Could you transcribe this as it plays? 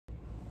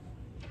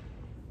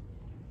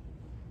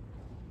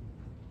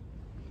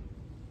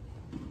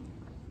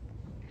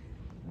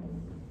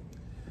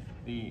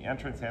the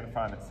entrance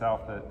antiphon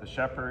itself, the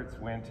shepherds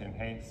went in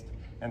haste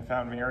and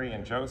found Mary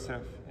and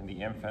Joseph and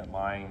the infant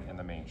lying in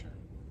the manger.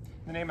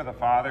 In the name of the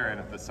Father, and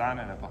of the Son,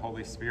 and of the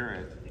Holy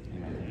Spirit.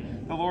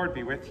 Amen. The Lord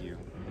be with you.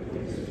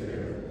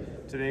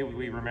 Today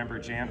we remember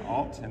Jan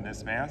Alt in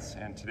this Mass,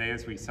 and today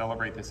as we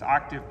celebrate this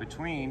octave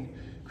between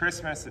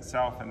Christmas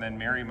itself and then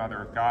Mary, Mother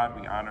of God,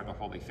 we honor the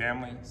Holy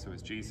Family. So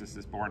as Jesus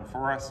is born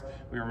for us,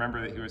 we remember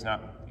that he was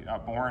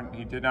not born,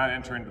 he did not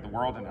enter into the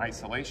world in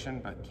isolation,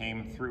 but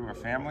came through a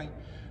family,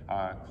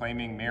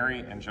 claiming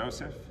Mary and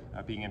Joseph,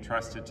 being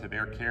entrusted to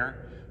their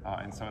care.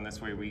 And so in this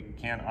way we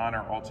can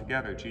honor all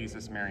together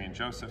Jesus, Mary, and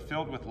Joseph,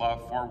 filled with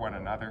love for one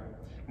another.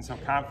 And so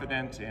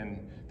confident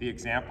in the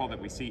example that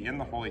we see in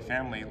the Holy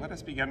Family, let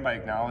us begin by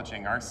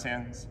acknowledging our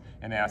sins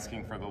and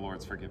asking for the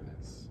Lord's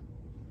forgiveness.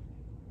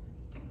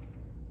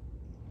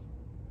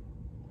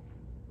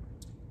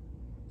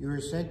 You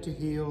are sent to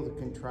heal the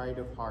contrite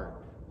of heart.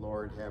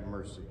 Lord, have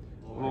mercy.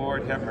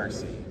 Lord, have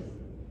mercy.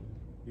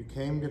 You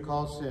came to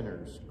call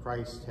sinners.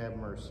 Christ, have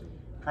mercy.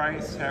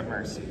 Christ, have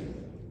mercy.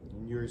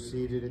 And you are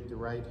seated at the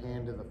right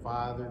hand of the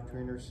Father to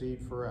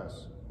intercede for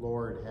us.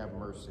 Lord, have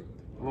mercy.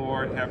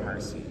 Lord, have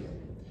mercy.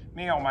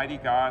 May Almighty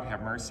God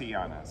have mercy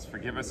on us,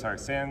 forgive us our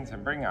sins,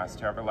 and bring us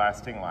to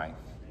everlasting life.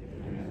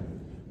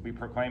 Amen. We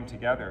proclaim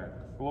together,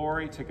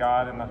 glory to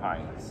God in the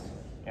highest,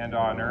 and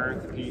on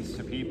earth peace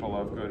to people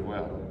of good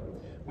will.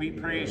 We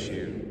praise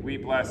you, we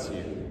bless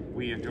you,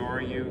 we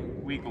adore you,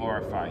 we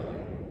glorify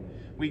you.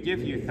 We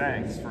give you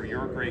thanks for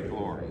your great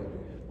glory.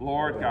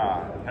 Lord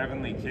God,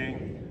 heavenly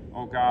King,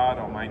 O God,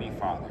 Almighty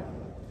Father.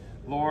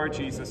 Lord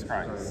Jesus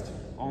Christ,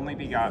 only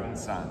begotten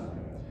Son.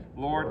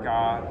 Lord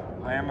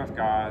God, Lamb of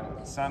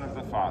God, Son of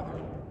the Father.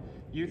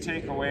 You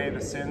take away the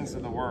sins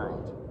of the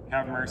world,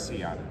 have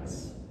mercy on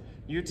us.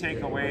 You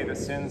take away the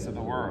sins of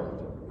the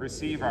world,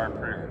 receive our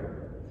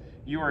prayer.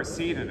 You are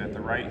seated at the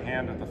right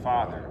hand of the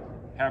Father,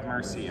 have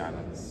mercy on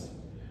us.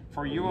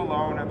 For you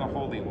alone are the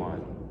Holy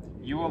One,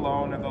 you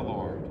alone are the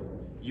Lord,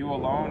 you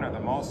alone are the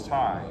Most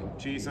High,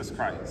 Jesus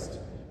Christ,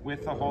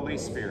 with the Holy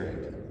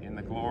Spirit, in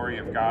the glory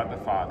of God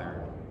the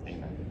Father.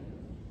 Amen.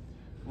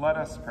 Let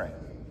us pray.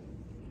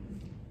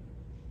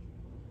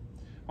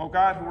 O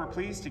God, who were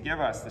pleased to give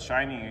us the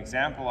shining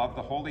example of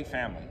the Holy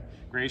Family,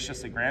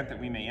 graciously grant that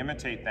we may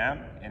imitate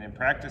them, and in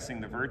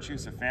practicing the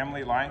virtues of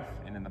family life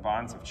and in the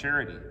bonds of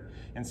charity,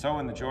 and so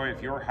in the joy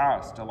of your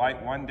house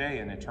delight one day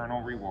in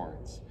eternal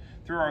rewards.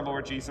 Through our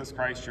Lord Jesus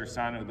Christ, your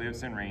Son, who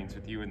lives and reigns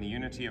with you in the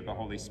unity of the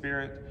Holy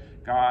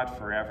Spirit, God,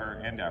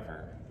 forever and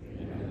ever.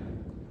 Amen.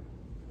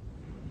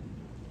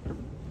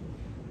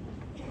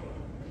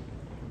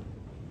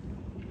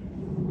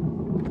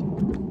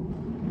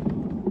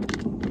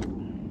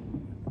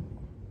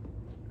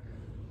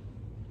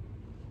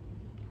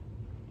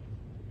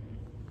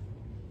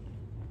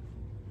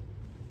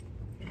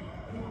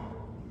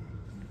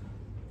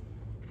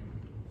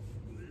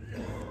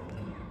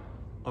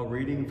 A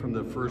reading from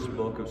the first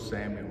book of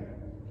Samuel.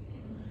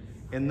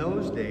 In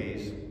those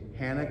days,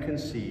 Hannah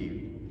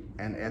conceived,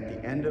 and at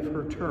the end of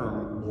her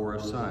term bore a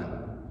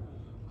son,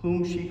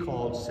 whom she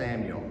called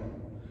Samuel,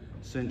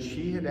 since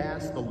she had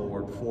asked the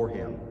Lord for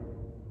him.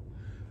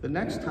 The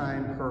next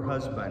time her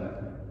husband,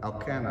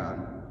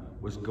 Elkanah,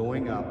 was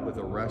going up with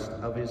the rest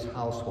of his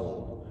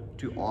household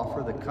to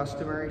offer the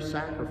customary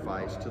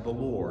sacrifice to the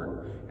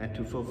Lord and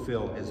to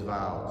fulfill his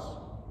vows.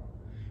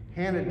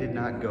 Hannah did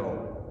not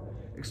go,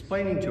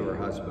 explaining to her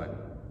husband,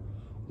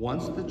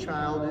 "Once the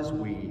child is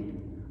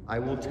weaned, I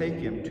will take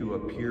him to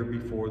appear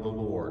before the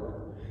Lord,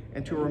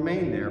 and to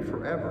remain there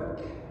forever,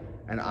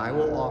 and I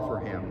will offer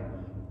him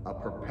a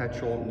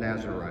perpetual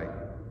Nazirite."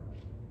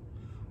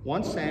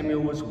 Once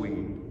Samuel was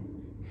weaned,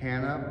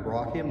 Hannah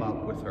brought him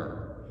up with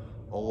her,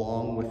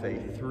 along with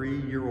a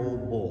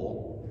 3-year-old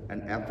bull,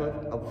 an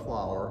ephah of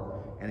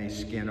flour, and a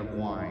skin of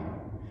wine,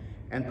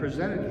 and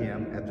presented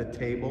him at the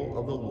table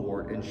of the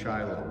Lord in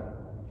Shiloh.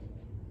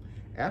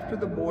 After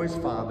the boy's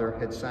father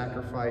had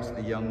sacrificed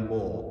the young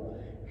bull,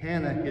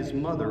 Hannah, his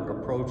mother,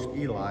 approached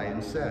Eli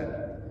and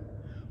said,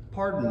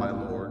 "Pardon, my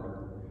lord.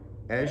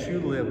 As you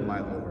live, my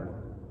lord,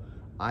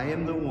 I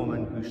am the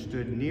woman who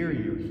stood near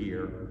you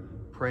here,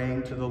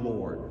 praying to the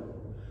Lord.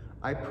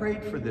 I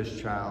prayed for this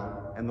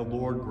child, and the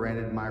Lord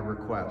granted my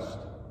request.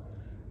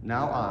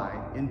 Now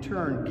I, in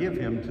turn, give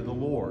him to the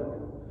Lord.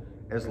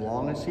 As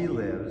long as he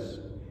lives,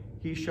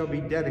 he shall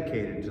be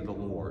dedicated to the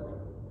Lord."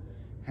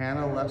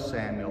 Hannah left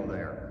Samuel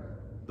there.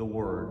 The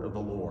word of the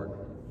Lord.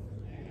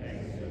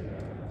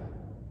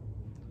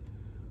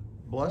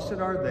 Blessed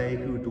are they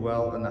who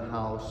dwell in the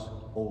house,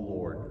 O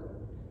Lord.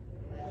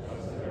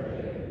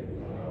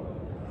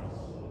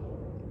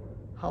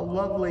 How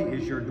lovely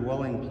is your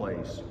dwelling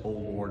place, O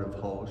Lord of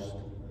hosts.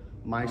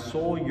 My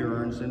soul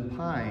yearns and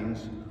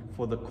pines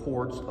for the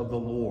courts of the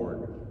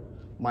Lord.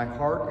 My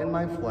heart and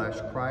my flesh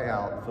cry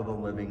out for the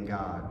living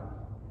God.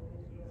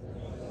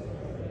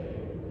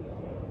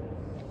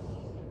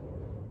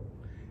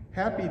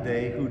 Happy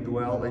they who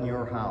dwell in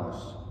your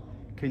house.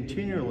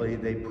 Continually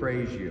they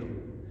praise you.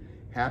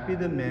 Happy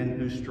the men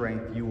whose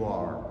strength you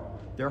are.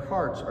 Their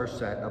hearts are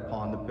set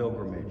upon the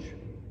pilgrimage.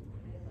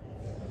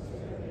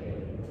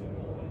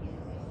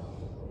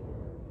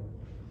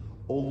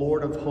 O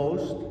Lord of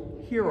hosts,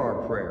 hear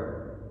our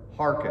prayer.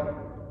 Hearken,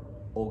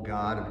 O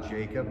God of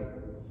Jacob.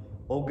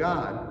 O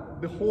God,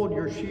 behold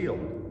your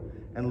shield,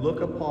 and look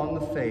upon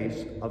the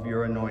face of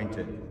your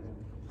anointed.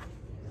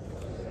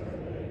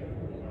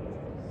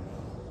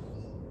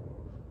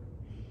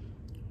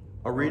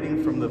 A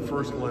reading from the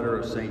first letter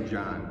of St.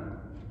 John.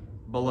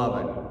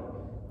 Beloved,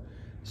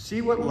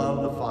 see what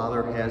love the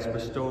Father has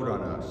bestowed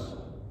on us,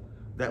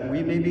 that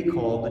we may be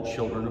called the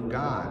children of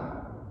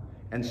God,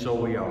 and so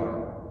we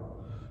are.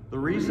 The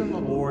reason the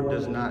Lord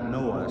does not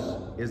know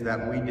us is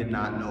that we did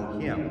not know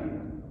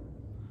him.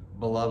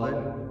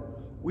 Beloved,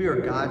 we are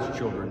God's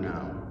children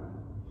now.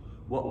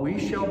 What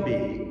we shall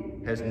be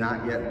has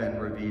not yet been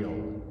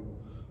revealed.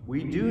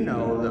 We do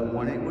know that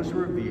when it was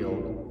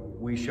revealed,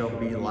 we shall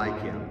be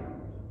like him,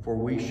 for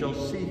we shall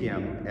see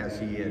him as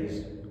he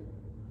is.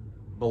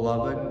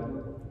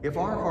 Beloved, if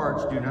our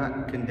hearts do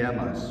not condemn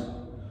us,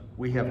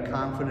 we have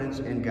confidence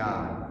in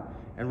God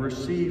and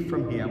receive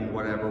from him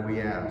whatever we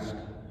ask,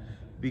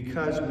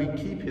 because we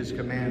keep his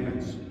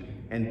commandments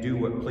and do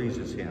what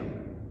pleases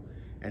him.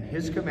 And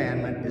his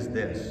commandment is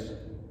this: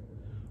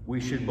 we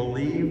should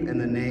believe in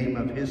the name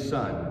of his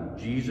Son,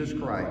 Jesus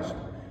Christ,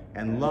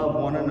 and love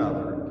one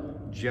another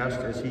just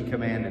as he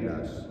commanded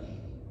us.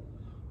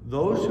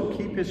 Those who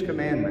keep his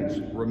commandments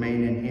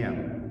remain in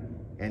him,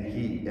 and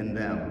he in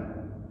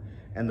them.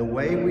 And the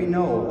way we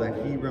know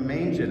that he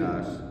remains in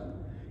us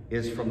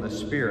is from the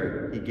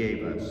Spirit he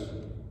gave us.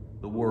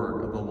 The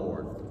word of the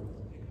Lord.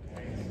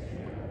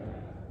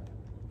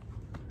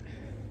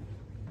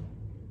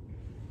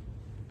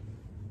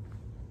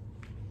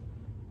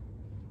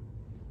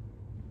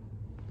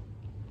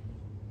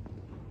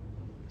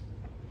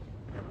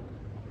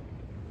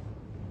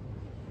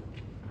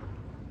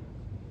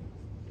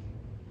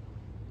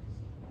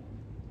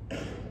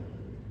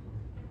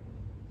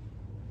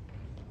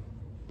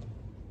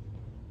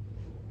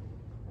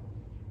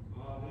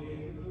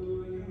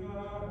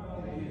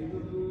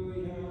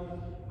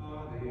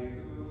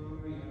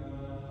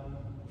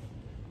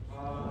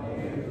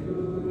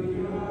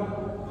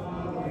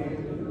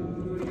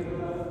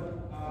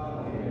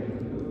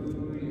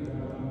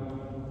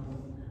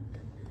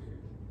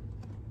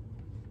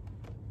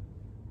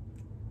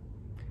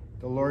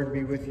 The Lord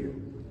be with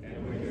you.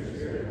 And with your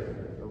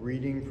spirit. A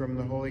reading from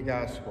the Holy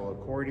Gospel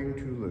according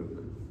to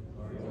Luke.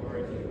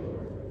 Glory to you,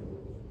 Lord.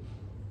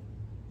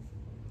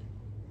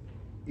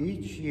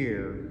 Each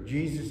year,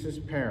 Jesus'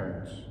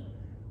 parents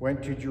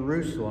went to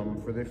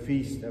Jerusalem for the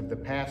feast of the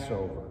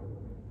Passover.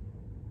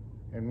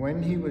 And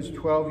when he was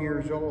 12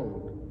 years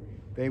old,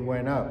 they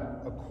went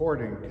up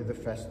according to the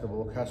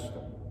festival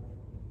custom.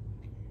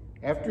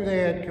 After they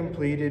had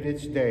completed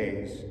its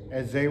days,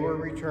 as they were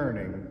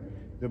returning,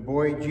 the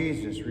boy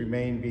Jesus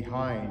remained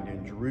behind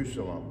in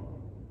Jerusalem,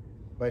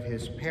 but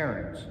his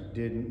parents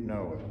didn't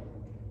know it.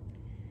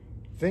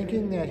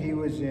 Thinking that he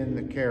was in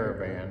the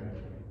caravan,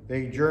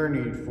 they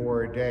journeyed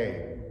for a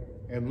day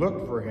and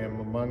looked for him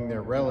among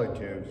their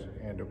relatives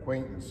and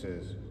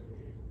acquaintances.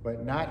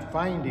 But not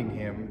finding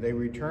him, they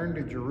returned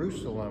to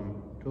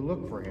Jerusalem to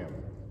look for him.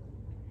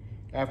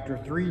 After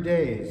 3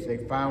 days, they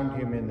found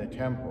him in the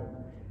temple,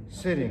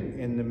 sitting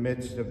in the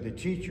midst of the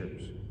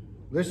teachers,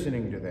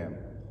 listening to them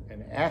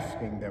and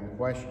asking them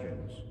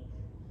questions.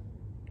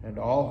 And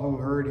all who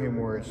heard him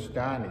were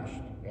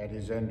astonished at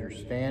his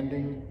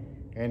understanding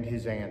and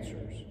his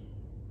answers.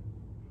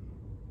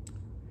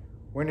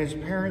 When his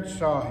parents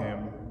saw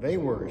him, they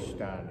were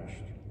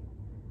astonished.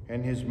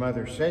 And his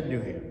mother said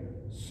to him,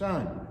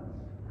 "Son,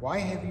 why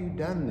have you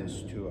done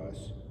this to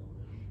us?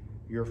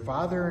 Your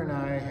father and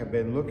I have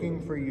been looking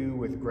for you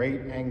with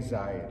great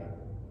anxiety."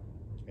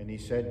 And he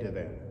said to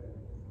them,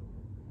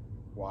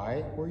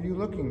 "Why were you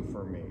looking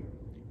for me?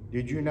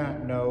 Did you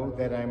not know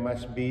that I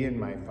must be in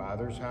my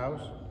Father's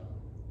house?"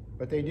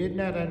 But they did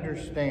not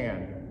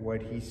understand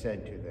what he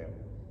said to them.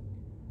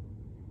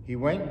 He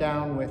went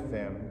down with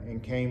them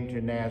and came to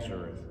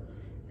Nazareth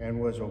and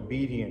was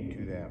obedient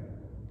to them.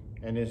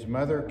 And his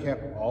mother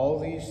kept all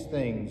these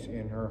things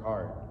in her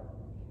heart.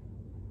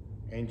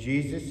 And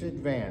Jesus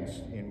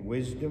advanced in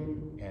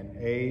wisdom and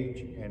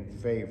age and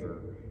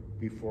favor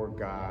before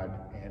God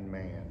and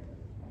man.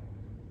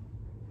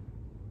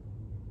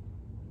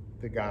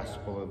 The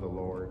Gospel of the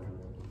Lord.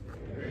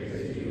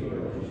 Praise to you,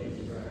 Lord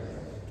Jesus Christ.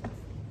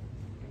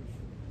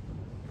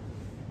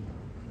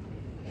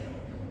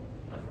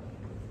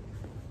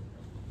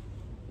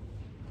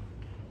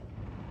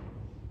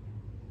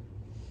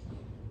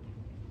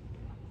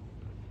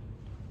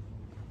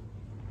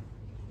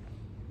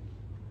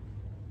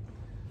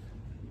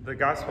 The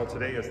Gospel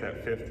today is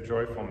that fifth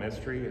joyful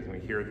mystery as we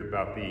hear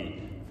about the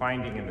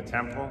finding in the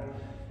temple,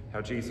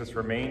 how Jesus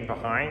remained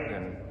behind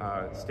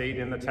and stayed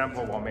in the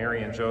temple while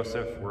Mary and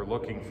Joseph were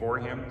looking for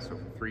him. So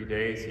for 3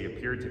 days he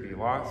appeared to be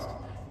lost.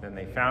 Then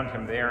they found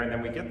him there, and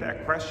then we get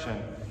that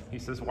question. He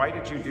says, "Why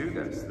did you do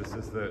this?" This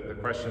is the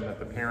question that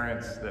the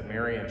parents, that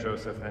Mary and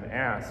Joseph then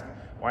ask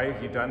Why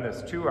have you done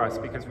this to us?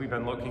 Because we've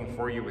been looking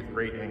for you with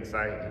great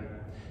anxiety.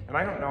 And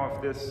I don't know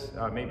if this,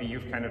 maybe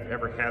you've kind of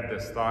ever had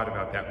this thought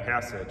about that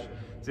passage.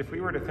 Is if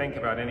we were to think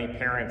about any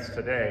parents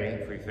today,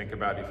 if we think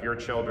about if your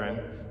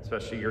children,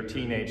 especially your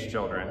teenage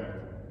children,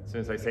 as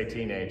soon as I say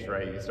teenage,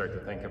 right, you start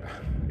to think about,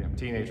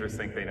 teenagers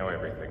think they know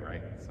everything,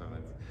 right? So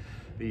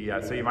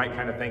that's so you might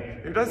kind of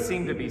think, there does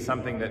seem to be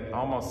something that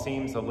almost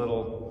seems a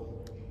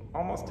little,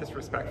 almost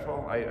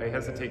disrespectful. I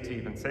hesitate to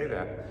even say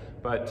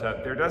that, but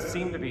there does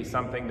seem to be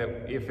something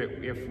that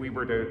if we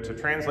were to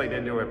translate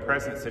into a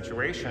present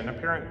situation,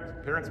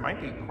 parents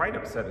might be quite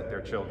upset at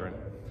their children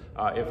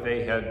if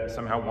they had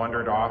somehow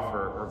wandered off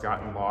or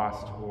gotten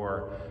lost,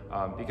 or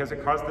because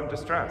it caused them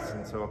distress,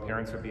 and so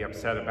parents would be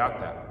upset about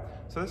that.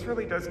 So this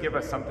really does give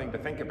us something to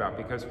think about,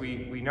 because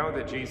we know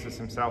that Jesus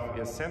himself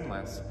is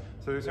sinless,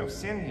 so there's no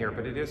sin here,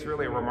 but it is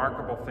really a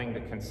remarkable thing to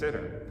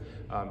consider,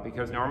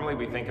 because normally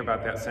we think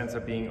about that sense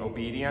of being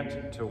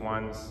obedient to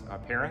one's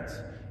parents,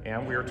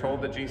 and we are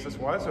told that Jesus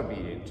was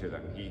obedient to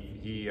them.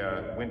 He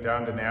went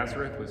down to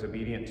Nazareth, was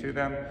obedient to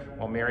them,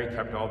 while Mary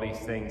kept all these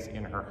things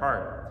in her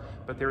heart.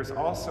 But there is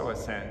also a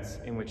sense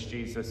in which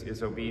Jesus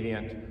is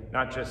obedient,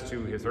 not just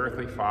to his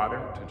earthly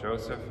father, to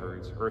Joseph, or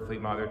his earthly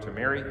mother, to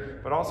Mary,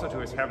 but also to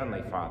his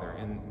heavenly Father.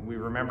 And we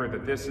remember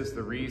that this is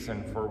the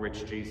reason for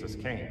which Jesus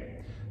came.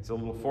 It's a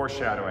little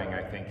foreshadowing,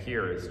 I think,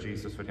 here, as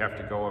Jesus would have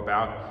to go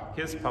about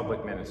his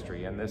public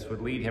ministry, and this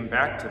would lead him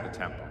back to the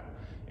temple.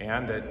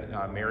 And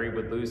that Mary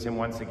would lose him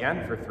once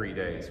again for 3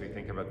 days. We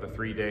think about the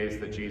 3 days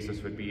that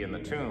Jesus would be in the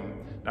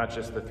tomb, not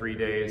just the 3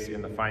 days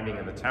in the finding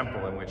in the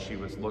temple in which she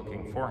was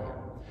looking for him.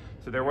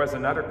 So there was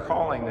another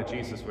calling that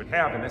Jesus would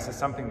have, and this is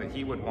something that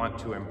he would want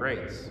to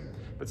embrace.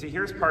 But see,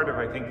 here's part of,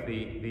 I think,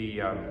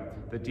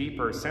 the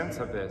deeper sense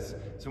of this.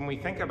 So when we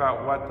think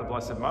about what the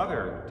Blessed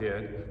Mother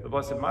did, the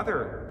Blessed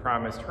Mother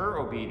promised her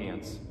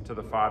obedience to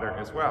the Father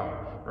as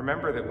well.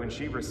 Remember that when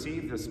she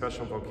received this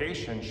special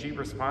vocation, she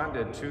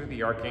responded to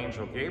the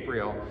Archangel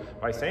Gabriel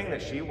by saying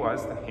that she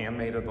was the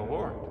handmaid of the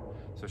Lord.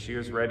 So she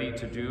was ready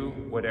to do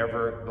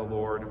whatever the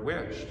Lord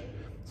wished.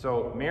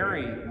 So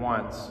Mary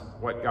wants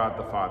what God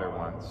the Father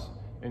wants,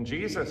 and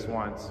Jesus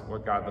wants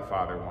what God the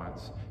Father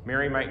wants.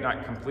 Mary might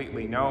not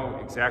completely know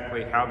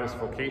exactly how this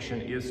vocation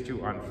is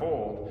to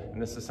unfold,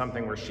 and this is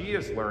something where she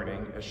is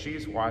learning as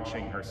she's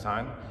watching her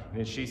son,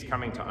 and as she's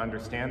coming to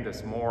understand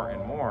this more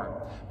and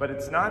more. But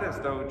it's not as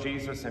though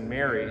Jesus and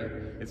Mary,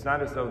 it's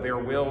not as though their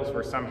wills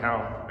were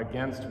somehow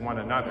against one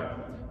another.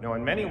 No,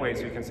 in many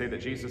ways we can say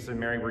that Jesus and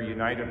Mary were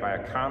united by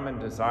a common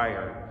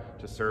desire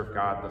to serve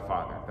God the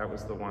Father. That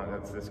was the one,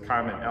 that's this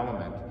common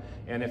element.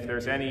 And if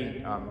there's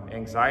any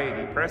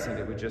anxiety present,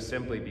 it would just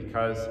simply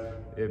because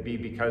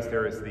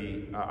there is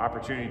the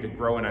opportunity to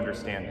grow in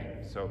understanding.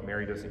 So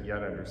Mary doesn't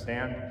yet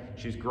understand.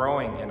 She's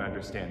growing in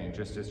understanding,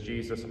 just as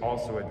Jesus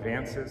also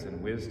advances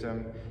in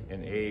wisdom,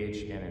 in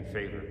age, and in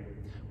favor.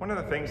 One of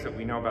the things that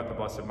we know about the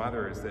Blessed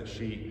Mother is that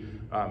she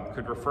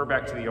could refer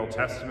back to the Old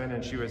Testament,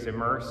 and she was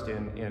immersed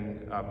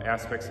in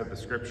aspects of the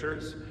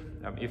Scriptures.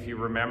 If you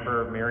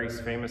remember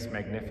Mary's famous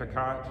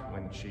Magnificat,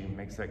 when she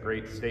makes that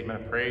great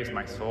statement of praise,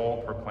 "My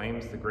soul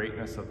proclaims the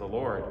greatness of the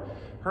Lord,"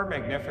 her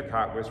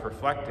Magnificat was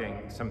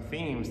reflecting some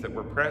themes that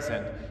were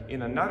present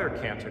in another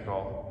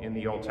canticle in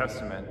the Old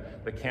Testament,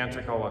 the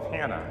Canticle of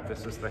Hannah.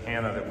 This is the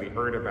Hannah that we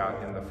heard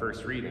about in the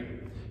first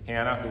reading.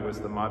 Hannah, who was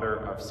the mother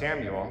of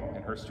Samuel,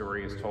 and her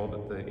story is told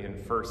in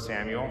 1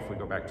 Samuel, if we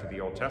go back to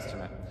the Old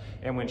Testament.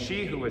 And when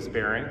she, who was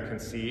barren,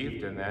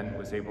 conceived and then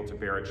was able to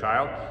bear a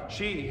child,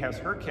 she has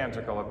her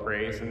canticle of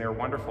praise, and there are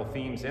wonderful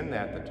themes in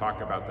that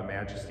talk about the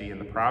majesty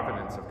and the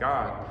providence of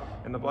God.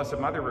 And the Blessed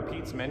Mother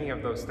repeats many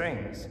of those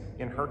things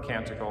in her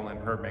canticle and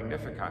her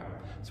Magnificat.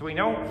 So we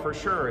know for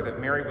sure that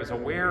Mary was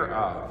aware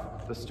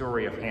of the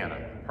story of Hannah.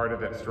 Part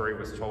of that story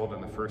was told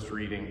in the first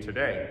reading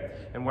today.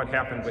 And what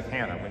happened with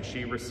Hannah when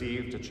she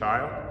received a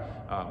child,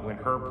 when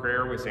her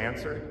prayer was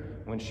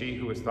answered, when she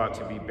who was thought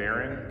to be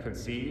barren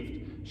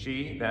conceived,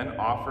 she then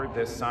offered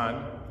this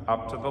son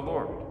up to the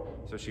Lord.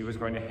 So she was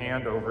going to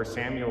hand over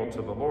Samuel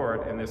to the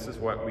Lord, and this is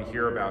what we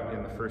hear about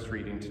in the first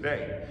reading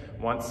today.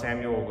 Once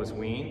Samuel was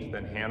weaned,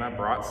 then Hannah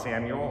brought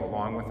Samuel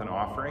along with an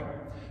offering.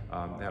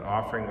 That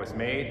offering was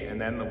made,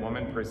 and then the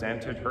woman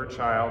presented her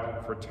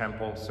child for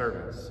temple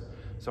service.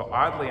 So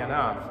oddly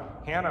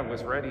enough, Hannah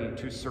was ready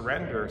to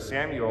surrender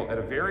Samuel at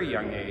a very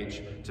young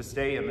age to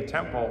stay in the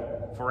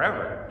temple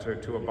forever,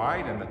 to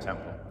abide in the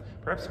temple.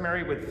 Perhaps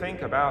Mary would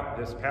think about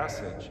this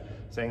passage,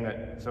 saying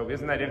that, so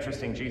isn't that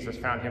interesting, Jesus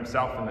found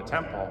himself in the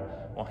temple.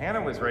 Well,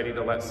 Hannah was ready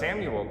to let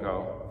Samuel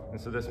go, and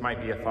so this might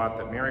be a thought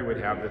that Mary would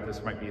have, that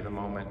this might be the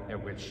moment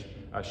at which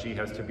she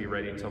has to be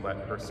ready to let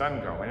her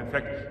son go. And in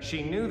fact,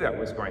 she knew that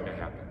was going to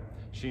happen.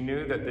 She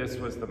knew that this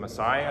was the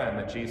Messiah and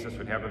that Jesus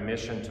would have a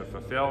mission to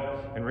fulfill.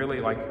 And really,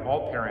 like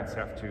all parents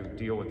have to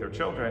deal with their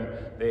children,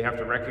 they have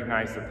to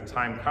recognize that the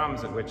time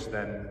comes at which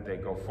then they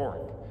go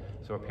forth.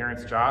 So a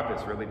parent's job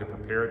is really to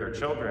prepare their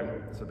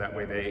children so that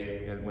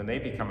way when they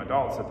become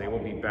adults, that they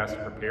will be best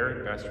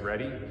prepared, best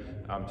ready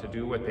to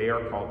do what they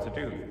are called to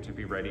do, to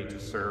be ready to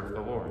serve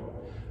the Lord.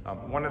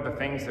 One of the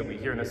things that we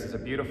hear, and this is a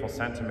beautiful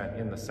sentiment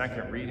in the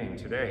second reading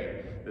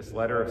today, this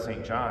letter of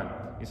St. John,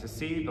 is to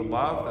see the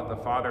love that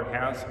the Father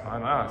has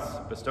on us,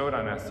 bestowed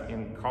on us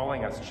in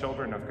calling us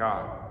children of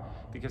God.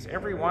 Because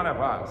every one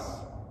of us,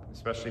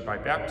 especially by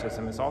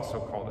baptism, is also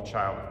called a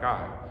child of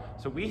God.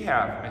 So we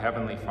have a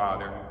Heavenly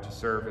Father to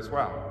serve as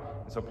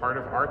well. And so part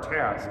of our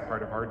task,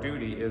 part of our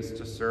duty is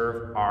to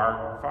serve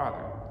our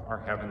Father,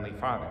 our Heavenly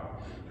Father.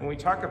 When we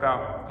talk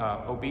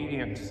about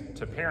obedience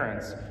to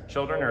parents,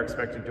 children are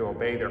expected to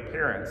obey their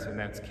parents, and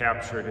that's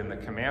captured in the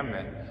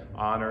commandment,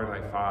 honor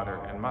thy father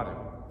and mother.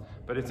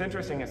 But it's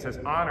interesting, it says,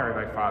 honor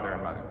thy father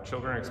and mother.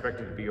 Children are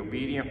expected to be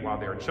obedient while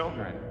they're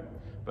children,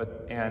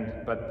 but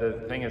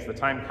the thing is, the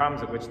time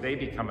comes at which they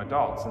become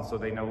adults, and so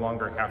they no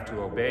longer have to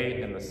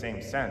obey in the same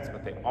sense,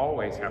 but they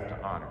always have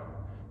to honor.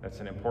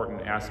 That's an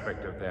important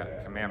aspect of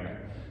that commandment.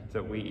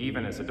 So we,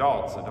 even as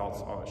adults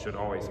should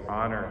always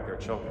honor their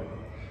children.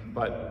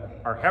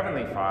 But our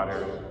Heavenly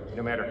Father,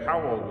 no matter how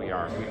old we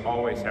are, we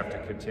always have to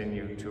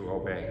continue to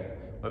obey.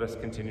 Let us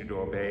continue to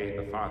obey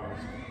the Father.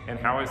 And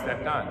how is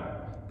that done?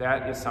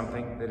 That is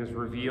something that is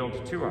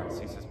revealed to us.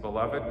 He says,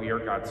 beloved, we are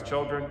God's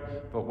children,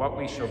 but what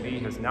we shall be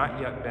has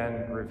not yet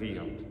been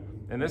revealed.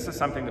 And this is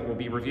something that will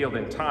be revealed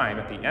in time,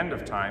 at the end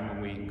of time, when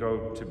we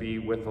go to be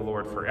with the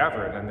Lord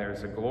forever. Then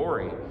there's a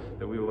glory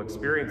that we will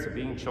experience of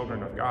being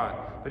children of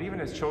God. But even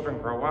as children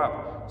grow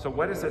up, so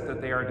what is it that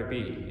they are to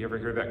be? You ever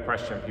hear that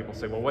question? People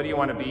say, well, what do you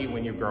want to be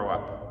when you grow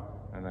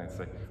up? And I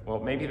say,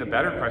 well, maybe the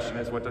better question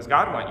is, what does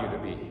God want you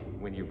to be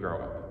when you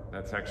grow up?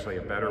 That's actually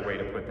a better way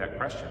to put that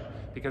question.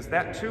 Because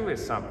that too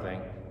is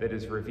something that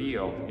is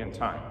revealed in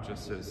time,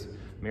 just as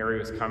Mary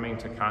was coming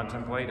to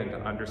contemplate and to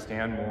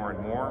understand more and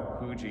more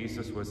who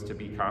Jesus was to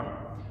become,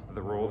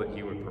 the role that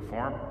he would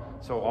perform.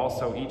 So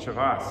also each of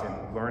us,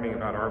 in learning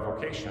about our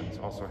vocations,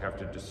 also have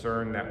to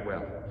discern that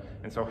will.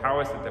 And so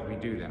how is it that we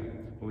do that?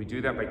 Well, we do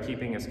that by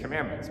keeping his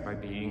commandments, by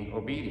being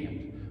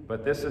obedient.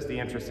 But this is the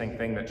interesting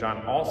thing that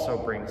John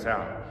also brings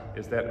out,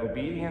 is that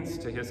obedience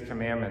to his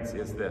commandments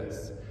is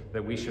this,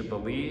 that we should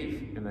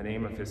believe in the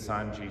name of his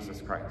Son,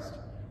 Jesus Christ.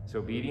 So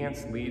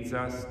obedience leads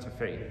us to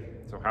faith.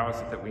 So how is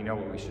it that we know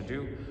what we should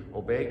do?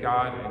 Obey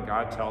God, and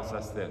God tells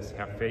us this: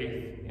 have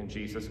faith in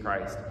Jesus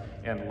Christ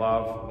and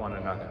love one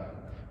another.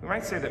 We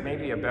might say that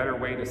maybe a better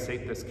way to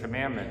state this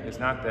commandment is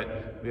not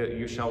that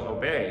you shall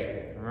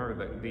obey. Remember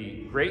that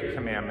the great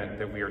commandment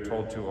that we are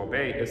told to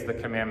obey is the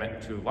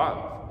commandment to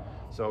love.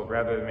 So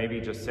rather than maybe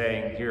just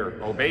saying, here,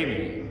 obey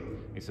me,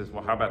 he says,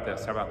 well, how about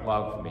this? How about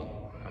love me?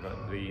 How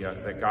about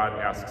that God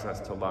asks us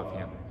to love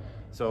him?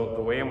 So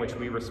the way in which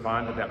we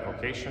respond to that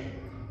vocation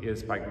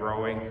is by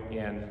growing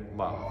in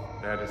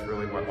love. That is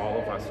really what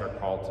all of us are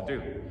called to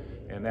do.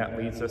 And that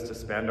leads us to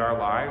spend our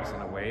lives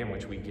in a way in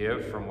which we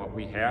give from what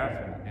we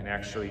have and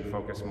actually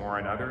focus more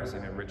on others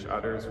and enrich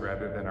others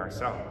rather than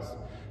ourselves.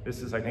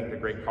 This is, I think, the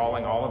great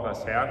calling all of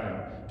us have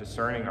in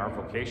discerning our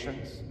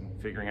vocations,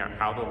 and figuring out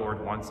how the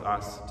Lord wants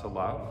us to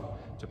love,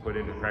 to put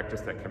into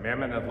practice that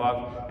commandment of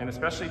love. And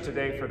especially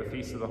today for the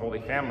Feast of the Holy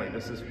Family,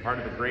 this is part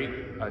of the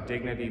great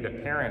dignity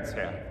that parents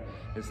have,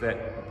 is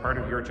that part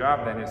of your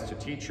job then is to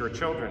teach your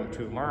children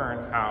to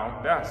learn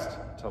how best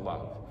to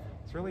love.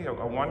 It's really a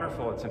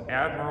wonderful, it's an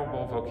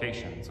admirable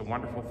vocation. It's a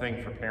wonderful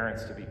thing for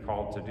parents to be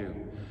called to do.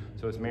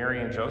 So as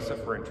Mary and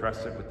Joseph were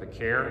entrusted with the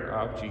care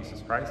of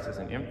Jesus Christ as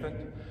an infant,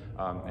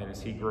 and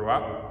as he grew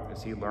up,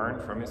 as he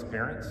learned from his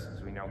parents,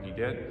 as we know he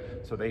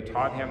did, so they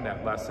taught him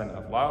that lesson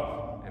of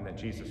love, and that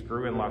Jesus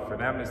grew in love for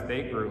them as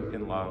they grew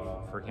in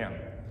love for him.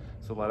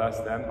 So let us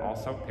then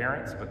also,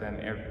 parents, but then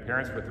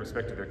parents with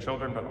respect to their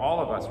children, but all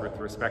of us with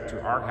respect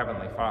to our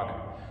Heavenly Father,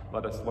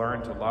 let us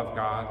learn to love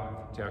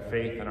God, to have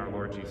faith in our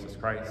Lord Jesus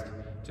Christ,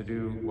 to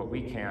do what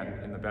we can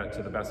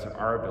to the best of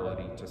our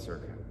ability to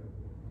serve him.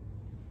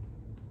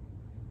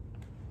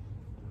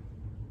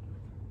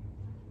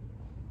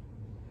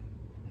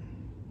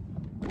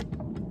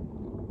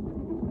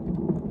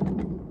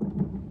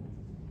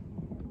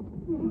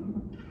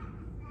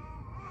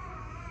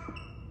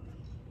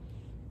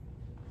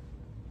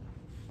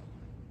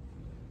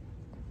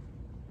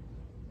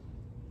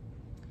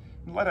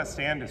 Let us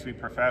stand as we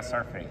profess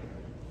our faith.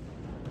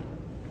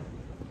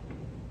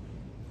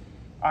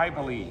 I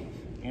believe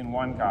in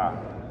one God,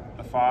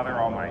 the Father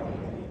Almighty,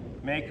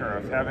 maker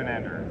of heaven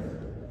and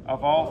earth,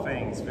 of all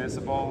things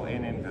visible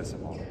and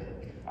invisible.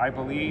 I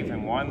believe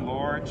in one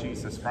Lord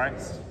Jesus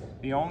Christ,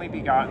 the only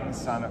begotten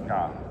Son of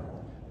God,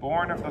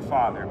 born of the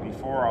Father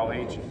before all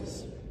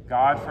ages,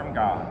 God from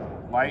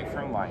God, light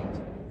from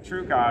light,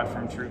 true God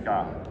from true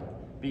God,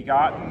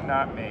 begotten,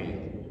 not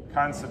made,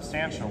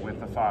 consubstantial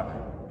with the Father.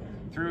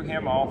 Through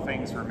him all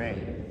things were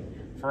made.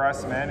 For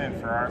us men and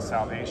for our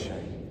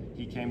salvation,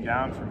 he came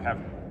down from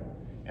heaven,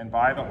 and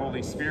by the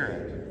Holy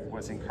Spirit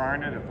was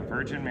incarnate of the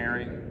Virgin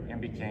Mary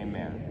and became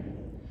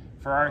man.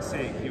 For our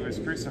sake he was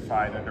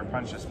crucified under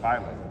Pontius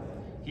Pilate.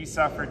 He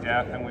suffered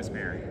death and was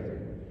buried,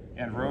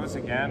 and rose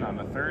again on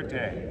the third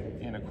day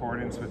in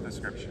accordance with the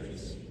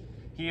Scriptures.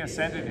 He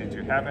ascended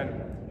into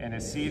heaven and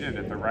is seated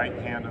at the right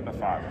hand of the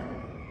Father.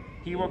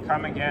 He will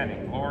come again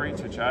in glory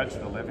to judge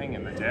the living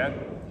and the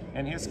dead,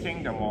 and his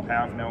kingdom will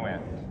have no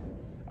end.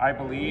 I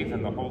believe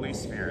in the Holy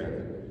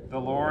Spirit, the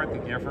Lord, the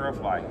giver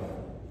of life,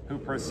 who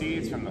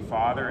proceeds from the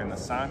Father and the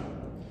Son,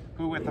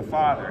 who with the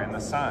Father and the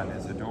Son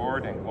is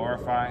adored and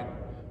glorified,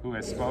 who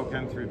has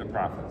spoken through the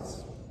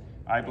prophets.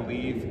 I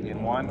believe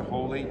in one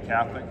holy,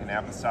 Catholic, and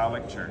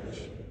Apostolic Church.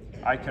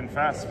 I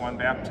confess one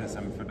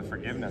baptism for the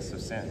forgiveness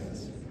of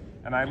sins,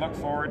 and I look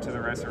forward to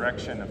the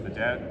resurrection of the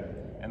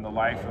dead and the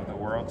life of the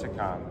world to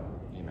come.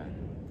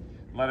 Amen.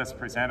 Let us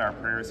present our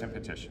prayers and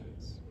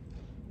petitions.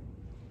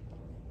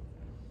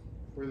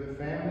 For the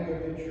family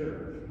of the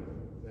Church,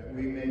 that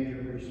we may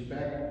give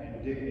respect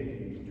and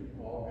dignity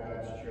to all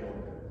God's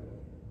children,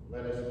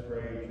 let us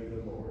pray to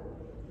the Lord.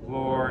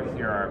 Lord,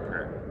 hear our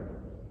prayer.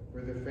 For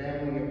the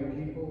family of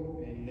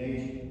people and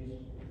nations,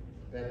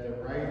 that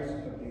the rights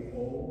of the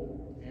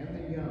old and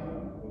the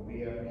young will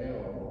be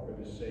upheld for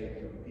the sake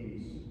of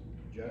peace,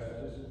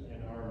 justice,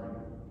 and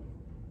harmony,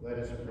 let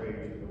us pray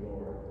to the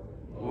Lord.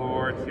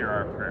 Lord, hear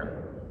our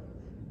prayer.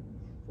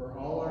 For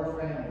all our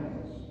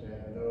families,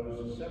 that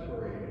those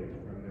separated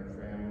from their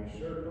family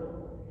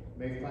circle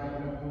may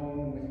find a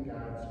home with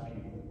God's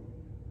people,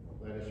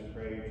 let us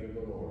pray to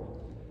the Lord.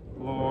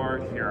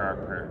 Lord, hear our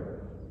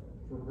prayer.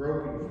 For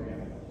broken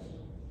families,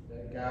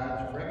 that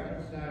God's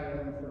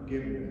reconciling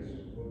forgiveness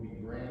will be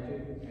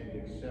granted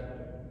and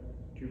accepted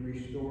to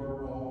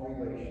restore all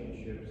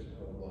relationships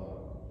of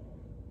love,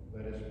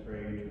 let us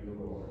pray to the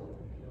Lord.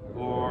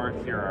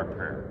 Lord, hear our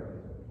prayer.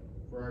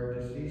 For our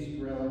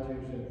deceased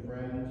relatives and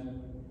friends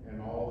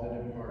and all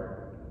the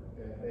departed,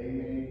 that they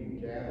may be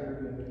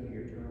gathered into the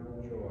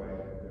eternal joy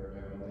of their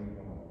heavenly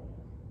home,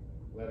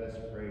 let us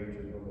pray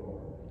to the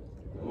Lord.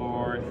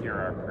 Lord, hear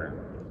our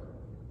prayer.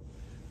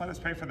 Let us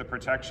pray for the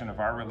protection of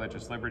our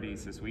religious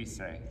liberties as we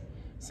say,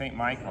 Saint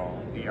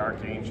Michael, the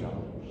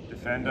Archangel,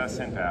 defend us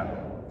in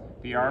battle.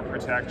 Be our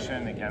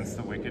protection against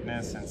the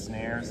wickedness and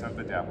snares of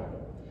the devil.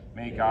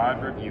 May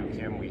God rebuke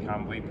him, we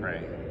humbly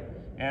pray.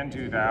 And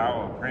do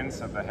thou, O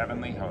Prince of the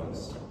heavenly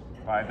host,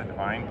 by the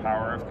divine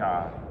power of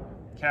God,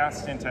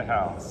 cast into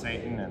hell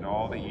Satan and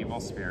all the evil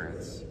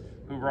spirits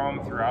who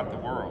roam throughout the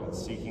world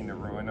seeking the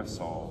ruin of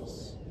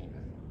souls.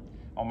 Amen.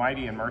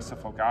 Almighty and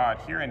merciful God,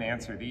 hear and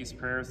answer these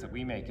prayers that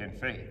we make in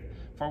faith,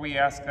 for we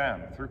ask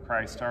them through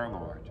Christ our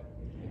Lord.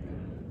 Amen.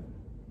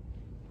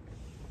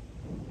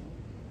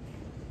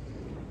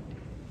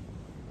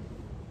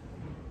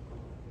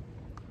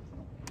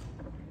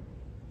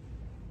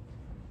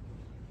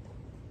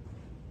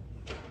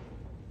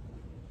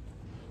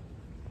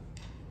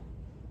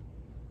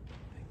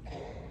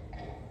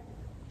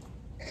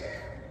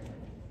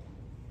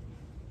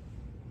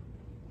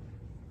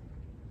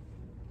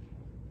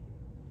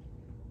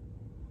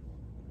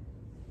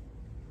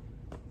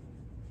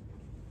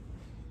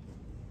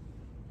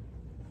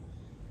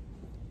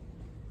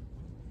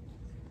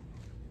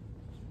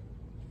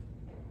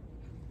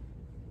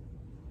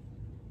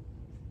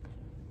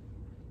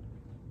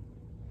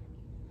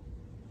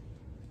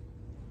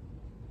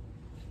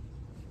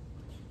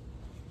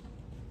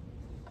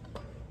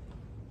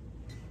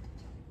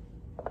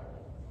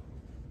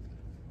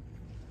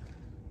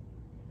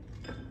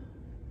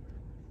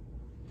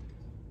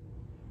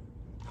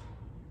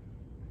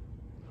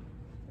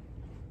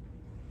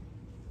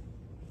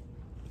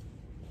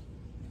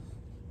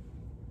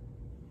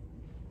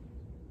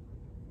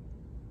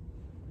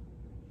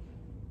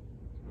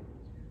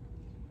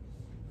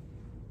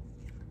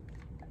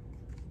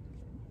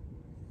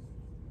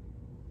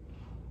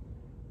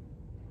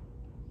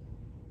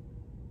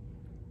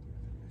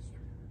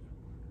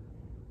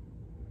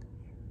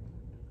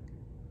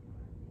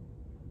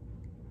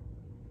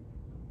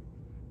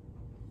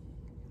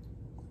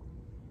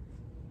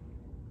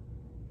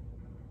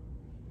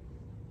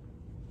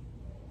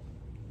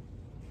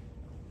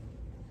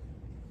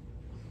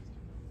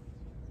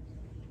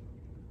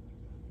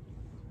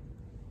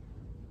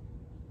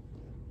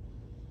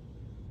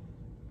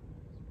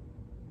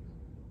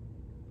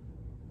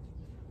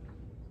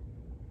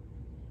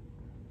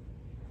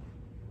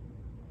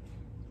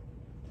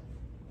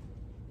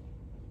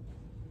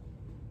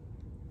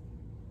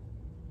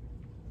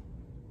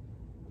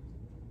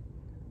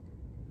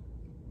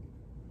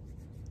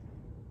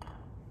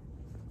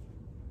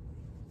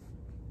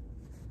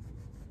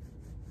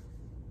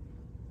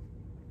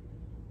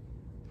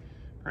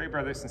 Pray,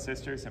 brothers and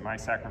sisters, that my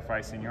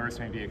sacrifice and yours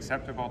may be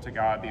acceptable to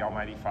God, the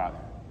Almighty Father.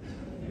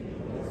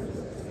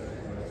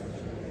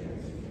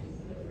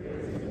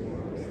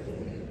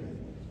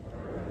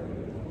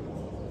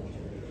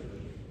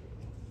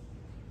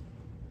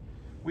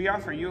 We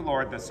offer you,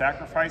 Lord, the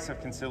sacrifice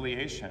of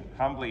conciliation,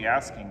 humbly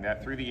asking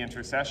that through the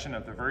intercession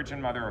of the Virgin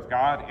Mother of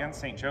God and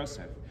Saint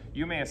Joseph,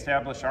 you may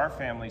establish our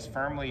families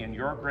firmly in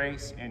your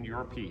grace and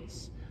your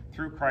peace.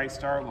 Through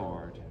Christ our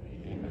Lord.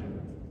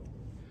 Amen.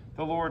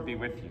 The Lord be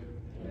with you.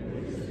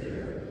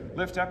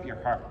 Lift up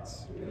your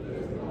hearts.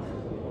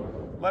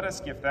 Let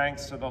us give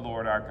thanks to the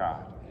Lord our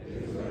God.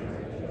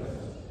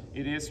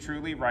 It is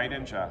truly right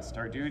and just,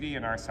 our duty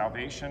and our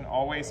salvation,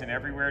 always and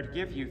everywhere to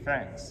give you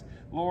thanks,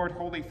 Lord,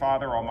 Holy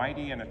Father,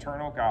 Almighty and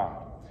eternal God,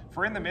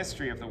 For in the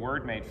mystery of the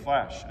Word made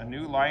flesh, a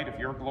new light of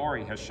your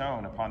glory has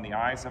shone upon the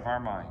eyes of our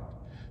mind,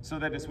 so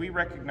that as we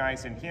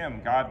recognize in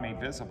him God made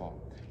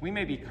visible, we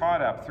may be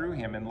caught up through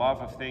him in love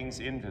of things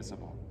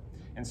invisible.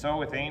 And so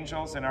with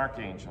angels and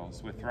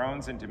archangels, with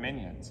thrones and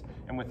dominions,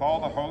 and with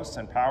all the hosts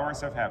and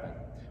powers of heaven,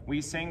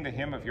 we sing the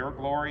hymn of your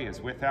glory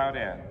as without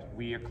end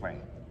we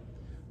acclaim.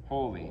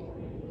 Holy,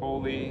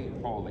 holy,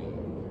 holy,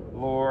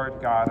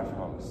 Lord God of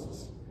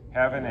hosts,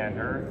 heaven and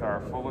earth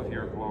are full of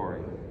your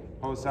glory.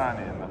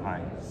 Hosanna in the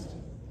highest.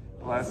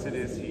 Blessed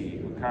is he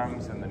who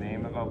comes in the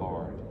name of the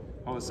Lord.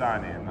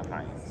 Hosanna in the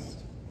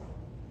highest.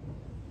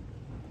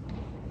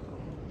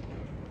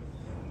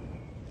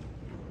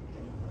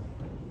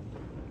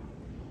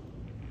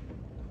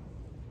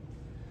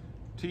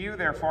 To you,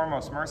 therefore,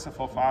 most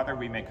merciful Father,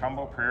 we make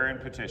humble prayer and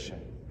petition,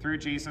 through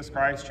Jesus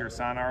Christ, your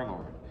Son, our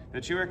Lord,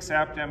 that you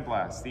accept and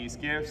bless these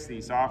gifts,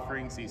 these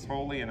offerings, these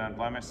holy and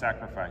unblemished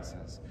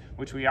sacrifices,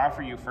 which we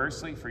offer you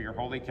firstly for your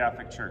holy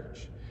Catholic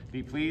Church.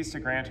 Be pleased to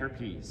grant her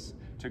peace,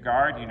 to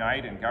guard,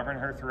 unite, and govern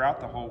her throughout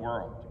the whole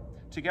world,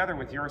 together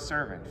with your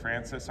servant,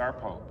 Francis, our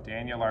Pope,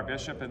 Daniel, our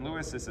Bishop, and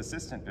Louis, his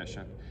Assistant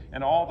Bishop,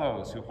 and all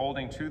those who,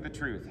 holding to the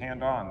truth,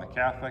 hand on the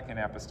Catholic and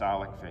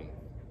Apostolic faith.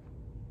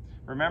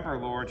 Remember,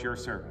 Lord, your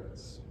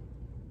servants.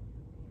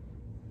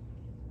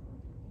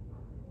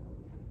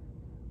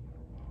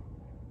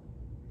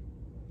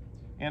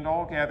 And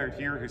all gathered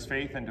here whose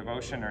faith and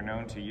devotion are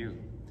known to you.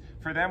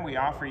 For them we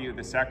offer you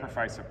the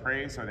sacrifice of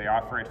praise, or they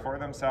offer it for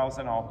themselves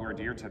and all who are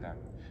dear to them,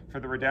 for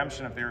the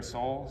redemption of their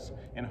souls,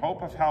 in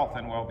hope of health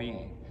and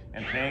well-being,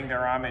 and paying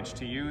their homage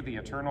to you, the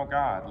eternal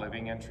God,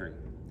 living in truth.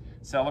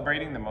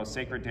 Celebrating the most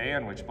sacred day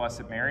on which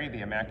Blessed Mary, the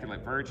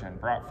Immaculate Virgin,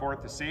 brought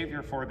forth the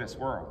Savior for this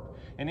world,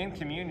 and in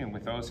communion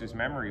with those whose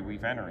memory we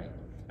venerate,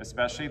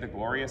 especially the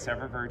glorious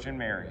ever-Virgin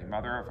Mary,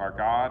 Mother of our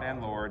God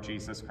and Lord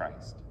Jesus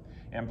Christ,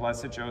 and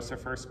blessed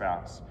Joseph, her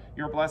spouse,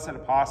 your blessed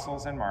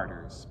apostles and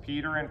martyrs,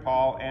 Peter and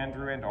Paul,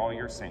 Andrew, and all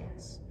your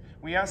saints.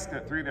 We ask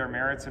that through their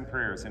merits and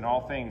prayers in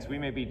all things we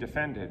may be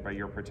defended by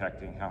your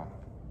protecting help.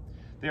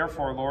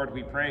 Therefore, Lord,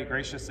 we pray,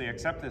 graciously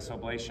accept this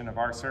oblation of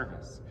our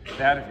service,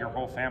 that of your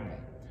whole family.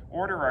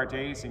 Order our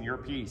days in your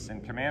peace,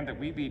 and command that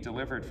we be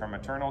delivered from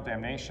eternal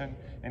damnation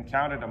and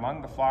counted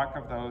among the flock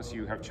of those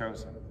you have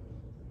chosen.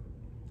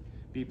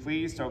 Be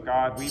pleased, O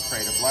God, we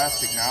pray, to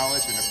bless,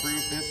 acknowledge, and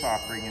approve this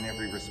offering in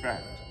every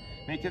respect.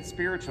 Make it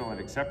spiritual and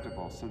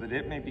acceptable, so that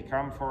it may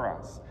become for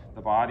us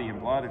the body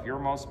and blood of your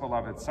most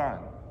beloved Son,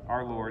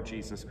 our Lord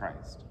Jesus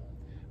Christ.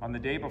 On the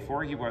day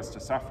before he was to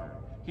suffer,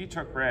 he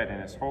took bread in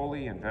his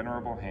holy and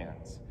venerable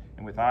hands,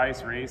 and with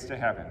eyes raised to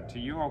heaven, to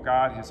you, O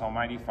God, his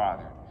almighty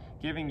Father,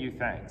 giving you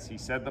thanks, he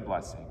said the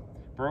blessing,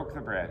 broke the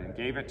bread, and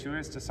gave it to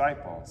his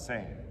disciples,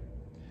 saying,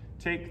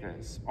 "Take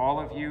this, all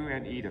of you,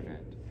 and eat of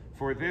it,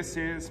 for this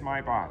is my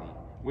body,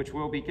 which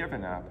will be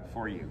given up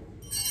for you."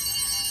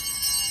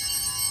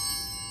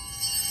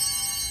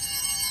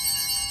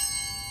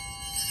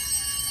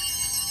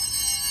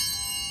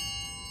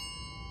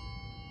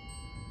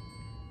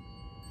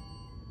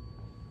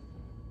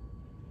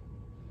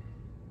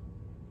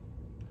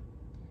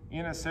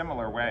 In a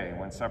similar way,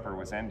 when supper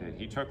was ended,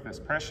 he took this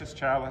precious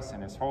chalice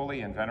in his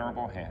holy and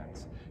venerable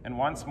hands, and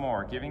once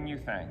more, giving you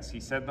thanks, he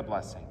said the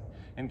blessing,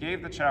 and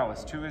gave the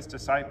chalice to his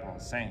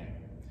disciples, saying,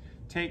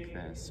 "Take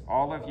this,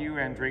 all of you,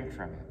 and drink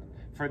from it,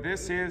 for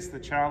this is the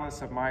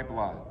chalice of my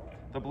blood,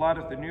 the blood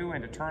of the new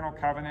and eternal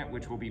covenant,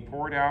 which will be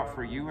poured out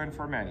for you and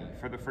for many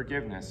for the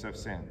forgiveness of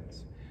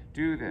sins.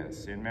 Do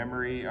this in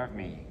memory of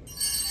me."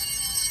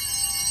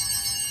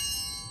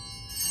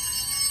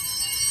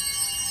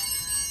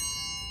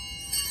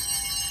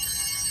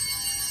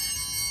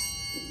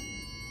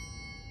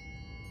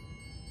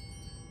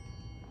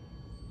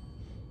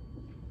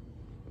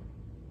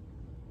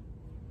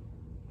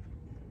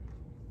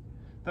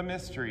 The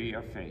mystery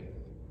of faith.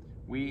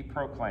 We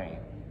proclaim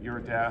your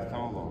death,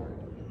 O Lord,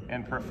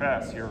 and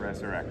profess your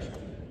resurrection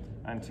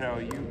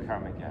until you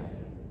come again.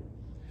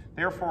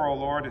 Therefore, O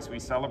Lord, as we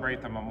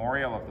celebrate the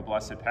memorial of the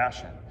Blessed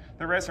Passion,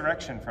 the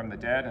resurrection from the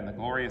dead and the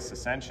glorious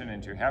ascension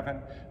into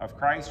heaven of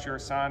Christ your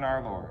Son,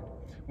 our Lord,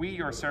 we,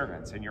 your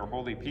servants and your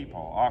holy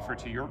people, offer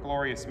to your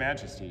glorious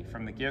majesty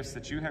from the gifts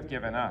that you have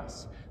given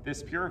us,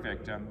 this pure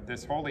victim,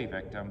 this holy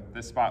victim,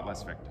 this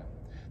spotless victim,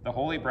 the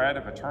holy bread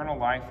of eternal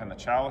life and the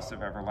chalice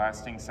of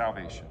everlasting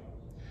salvation.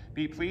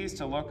 Be pleased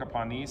to look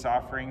upon these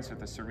offerings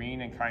with a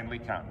serene and kindly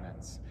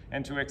countenance,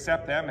 and to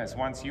accept them as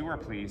once you were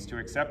pleased to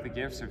accept the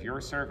gifts of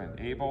your servant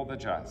Abel the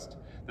just,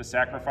 the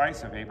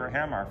sacrifice of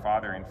Abraham our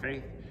father in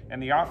faith,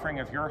 and the offering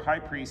of your high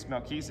priest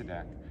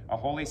Melchizedek, a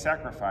holy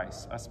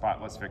sacrifice, a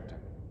spotless victim.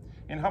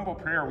 In humble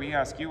prayer we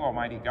ask you,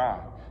 Almighty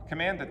God,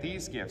 command that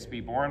these gifts be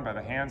borne by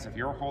the hands of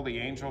your holy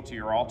angel to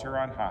your altar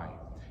on high,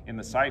 in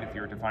the sight of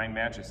your divine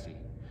majesty,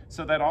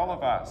 so that all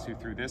of us who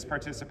through this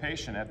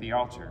participation at the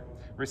altar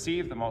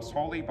receive the most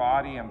holy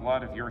body and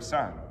blood of your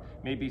Son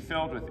may be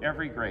filled with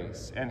every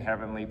grace and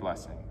heavenly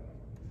blessing.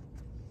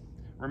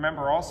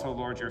 Remember also,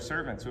 Lord, your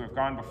servants who have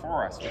gone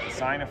before us with the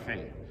sign of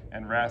faith,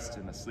 and rest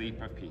in the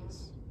sleep of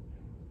peace.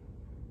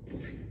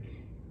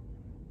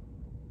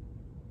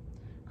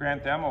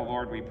 Grant them, O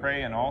Lord, we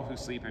pray, and all who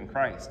sleep in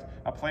Christ,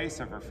 a place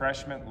of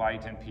refreshment,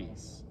 light, and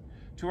peace.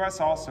 To us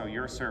also,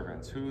 your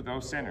servants, who, though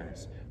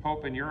sinners,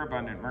 hope in your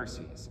abundant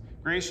mercies,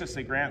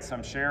 graciously grant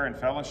some share in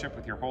fellowship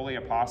with your holy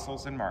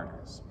apostles and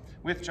martyrs.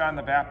 With John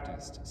the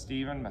Baptist,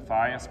 Stephen,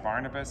 Matthias,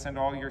 Barnabas, and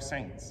all your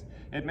saints,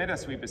 admit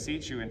us, we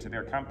beseech you, into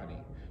their company,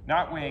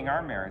 not weighing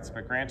our merits,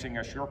 but granting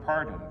us your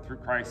pardon through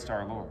Christ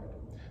our Lord,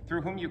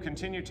 through whom you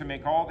continue to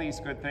make all these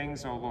good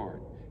things, O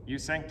Lord. You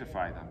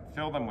sanctify them,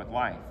 fill them with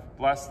life,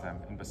 bless them,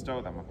 and bestow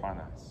them upon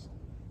us.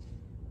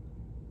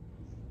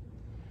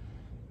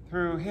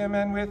 Through him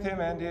and with him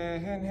and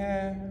in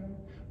him,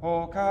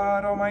 O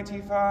God, Almighty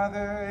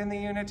Father, in the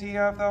unity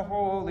of the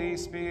Holy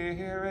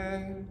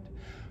Spirit,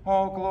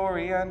 all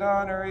glory and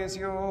honor is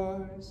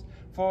yours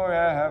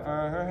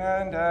forever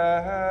and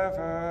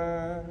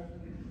ever.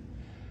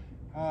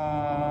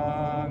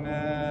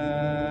 Amen.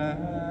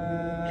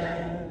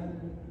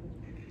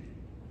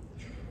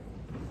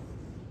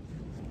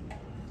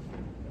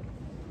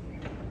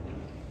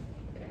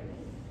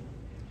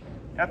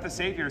 At the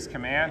Savior's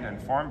command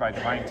and formed by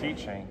divine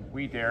teaching,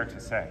 we dare to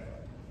say,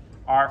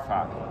 Our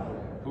Father,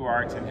 who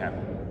art in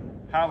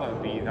heaven,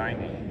 hallowed be thy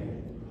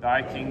name.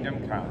 Thy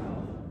kingdom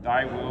come,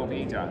 thy will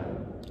be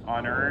done,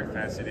 on earth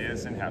as it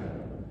is in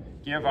heaven.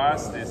 Give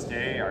us this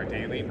day our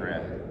daily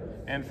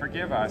bread, and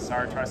forgive us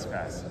our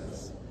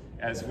trespasses,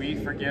 as we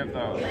forgive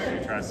those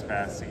who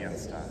trespass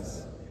against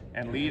us.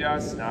 And lead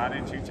us not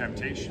into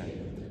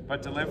temptation,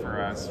 but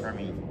deliver us from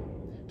evil.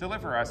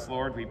 Deliver us,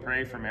 Lord, we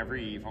pray, from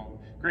every evil.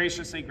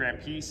 Graciously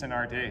grant peace in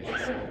our days,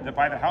 that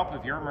by the help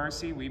of your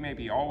mercy we may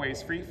be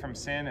always free from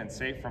sin and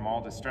safe from all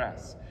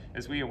distress,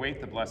 as we await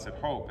the blessed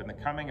hope and the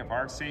coming of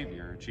our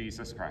Savior,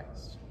 Jesus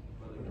Christ.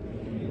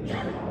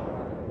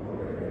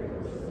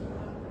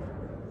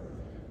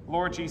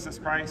 Lord Jesus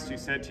Christ, you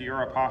said to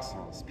your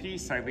apostles,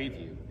 Peace I leave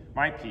you,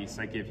 my peace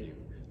I give you.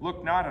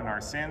 Look not on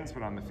our sins,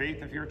 but on the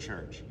faith of your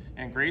church,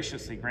 and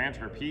graciously grant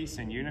her peace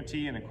and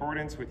unity in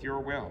accordance with your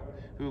will,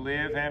 who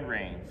live and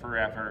reign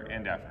forever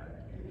and ever.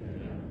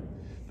 Amen.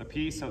 The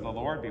peace of the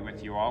Lord be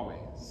with you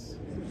always.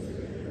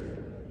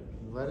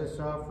 Let us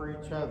offer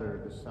each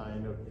other the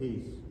sign of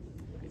peace.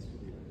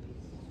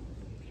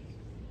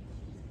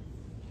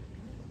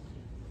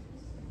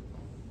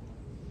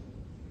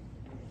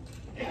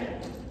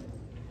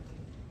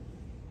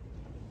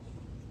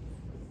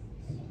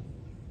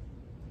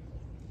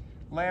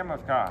 Lamb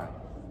of God,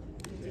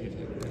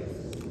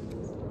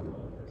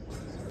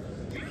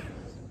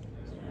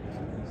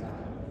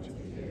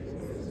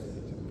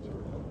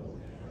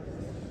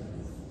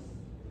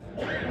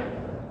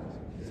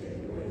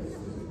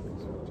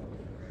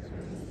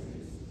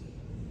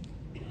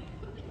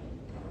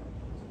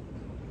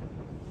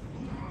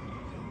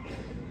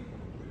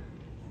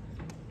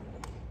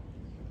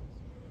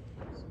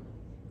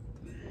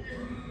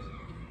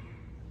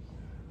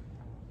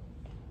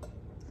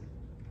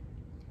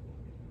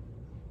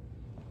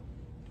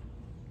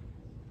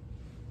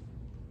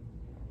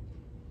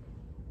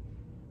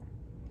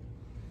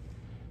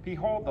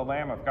 Behold the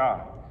Lamb of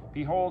God.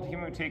 Behold him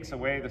who takes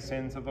away the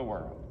sins of the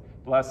world.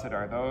 Blessed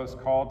are those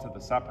called to the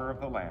supper of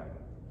the Lamb.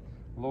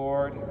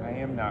 Lord, I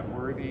am not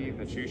worthy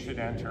that you should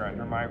enter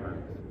under my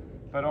roof,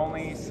 but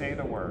only say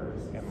the word,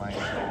 and my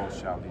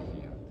soul shall be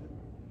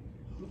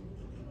healed.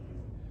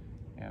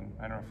 And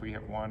I don't know if we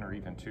have one or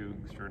even two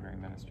extraordinary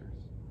ministers.